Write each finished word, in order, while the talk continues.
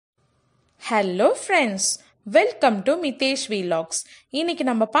Hello friends, welcome to Mitesh Vlogs. இன்னைக்கு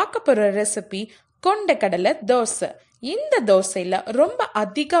நம்ம பார்க்க போற ரெசிபி கொண்டக்கடலை தோசை. இந்த தோசையில ரொம்ப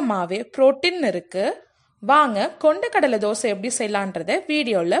அதிகமாவே புரோட்டீன் இருக்கு. வாங்க கொண்டக்கடலை தோசை எப்படி செய்யலான்றதை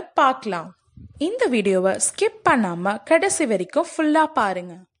வீடியோல பார்க்கலாம். இந்த வீடியோவை ஸ்கிப் பண்ணாம கடைசி வரைக்கும் ஃபுல்லா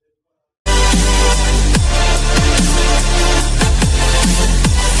பாருங்க.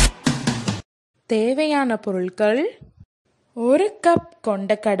 தேவையான பொருட்கள்: 1 கப்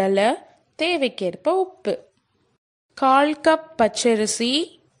கொண்டக்கடலை, தேவைக்கேற்ப உப்பு, 1/4 கப் பச்சரிசி,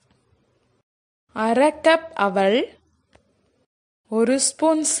 1/2 கப் அவல், 1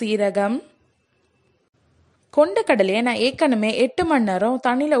 ஸ்பூன் சீரகம். கொண்டக்கடலையை நான் ஏற்கனவே 8 மணி நேரம்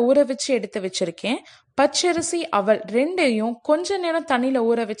தண்ணியில ஊற வச்சு எடுத்து வச்சிருக்கேன். பச்சரிசி அவல் ரெண்டையும் கொஞ்ச நேரம் தண்ணியில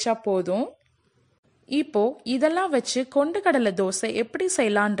ஊற வச்சா போதும். இப்போ இதெல்லாம் வச்சு கொண்டக்கடலை தோசை எப்படி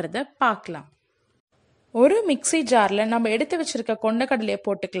செய்யலான்றத பார்க்கலாம். ஒரு மிக்ஸி ஜார்ல நம்ம எடுத்து வச்சிருக்க கொண்டக்கடலையை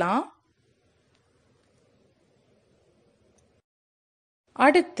போட்டுக்கலாம்.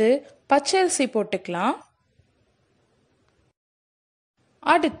 அடுத்து பச்சரிசி போட்டுக்கலாம்.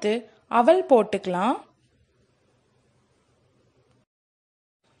 அடுத்து அவல் போட்டுக்கலாம்.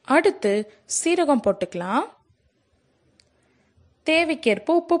 அடுத்து சீரகம் போட்டுக்கலாம்.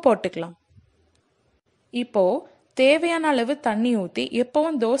 தேவைக்கேற்ப உப்பு போட்டுக்கலாம். இப்போ தேவையான அளவு தண்ணி ஊற்றி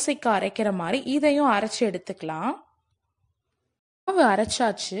எப்பவும் தோசைக்கு அரைக்கிற மாதிரி இதையும் அரைச்சி எடுத்துக்கலாம். மாவு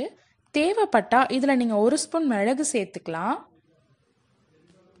அரைச்சாச்சு. தேவைப்பட்டா இதுல நீங்க 1 ஸ்பூன் மிளகு சேர்த்துக்கலாம்.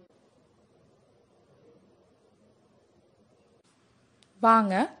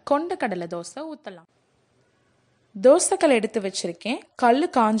 வாங்க கொண்டக்கடலை தோசை ஊத்தலாம். தோசைக்கல் எடுத்து வச்சிருக்கேன். கல்லு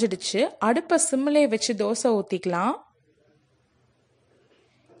காஞ்சிடுச்சு. அடுப்பை சிம்மிலே வச்சு தோசை ஊத்திக்கலாம்.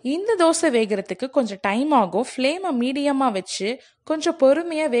 இந்த தோசை வேகிறதுக்கு கொஞ்சம் டைம் ஆகும். ஃப்ளேமை மீடியமா வச்சு கொஞ்சம்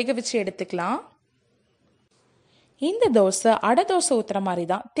பொறுமையா வேக வச்சு எடுத்துக்கலாம். இந்த தோசை அடை தோசை ஊத்துற மாதிரி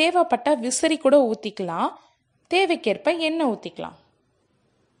தான். தேவைப்பட்ட விசிறி கூட ஊத்திக்கலாம். தேவைக்கேற்ப எண்ணெய் ஊத்திக்கலாம்.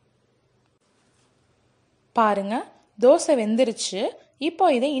 பாருங்க, தோசை வெந்துருச்சு. இப்போ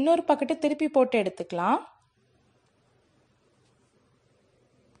இதை இன்னொரு பக்கெட்டு திருப்பி போட்டு எடுத்துக்கலாம்.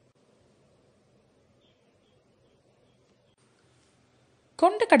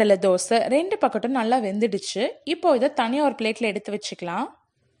 கொண்டக்கடலை தோசை 2 பக்கெட்டும் நல்லா வெந்துடுச்சு. இப்போ இதை தனியாக ஒரு பிளேட்ல எடுத்து வச்சுக்கலாம்.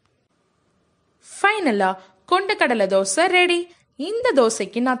 ஃபைனலா கொண்டக்கடலை தோசை ரெடி. இந்த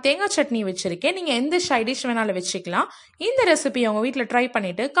தோசைக்கு நான் தேங்காய் சட்னி வச்சிருக்கேன். நீங்க எந்த சைட் டிஷ் வேணாலும் வச்சுக்கலாம். இந்த ரெசிபி உங்க வீட்டில் ட்ரை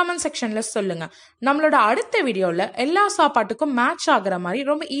பண்ணிட்டு கமெண்ட் செக்ஷன்ல சொல்லுங்க. நம்மளோட அடுத்த வீடியோல எல்லா சாப்பாட்டுக்கும் மேட்ச் ஆகுற மாதிரி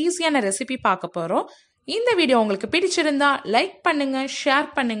ரொம்ப ஈஸியான ரெசிபி பார்க்க போறோம். இந்த வீடியோ உங்களுக்கு பிடிச்சிருந்தா லைக் பண்ணுங்க, ஷேர்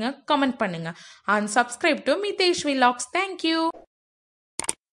பண்ணுங்க, கமெண்ட் பண்ணுங்க and subscribe to Mitesh Vlogs. Thank you.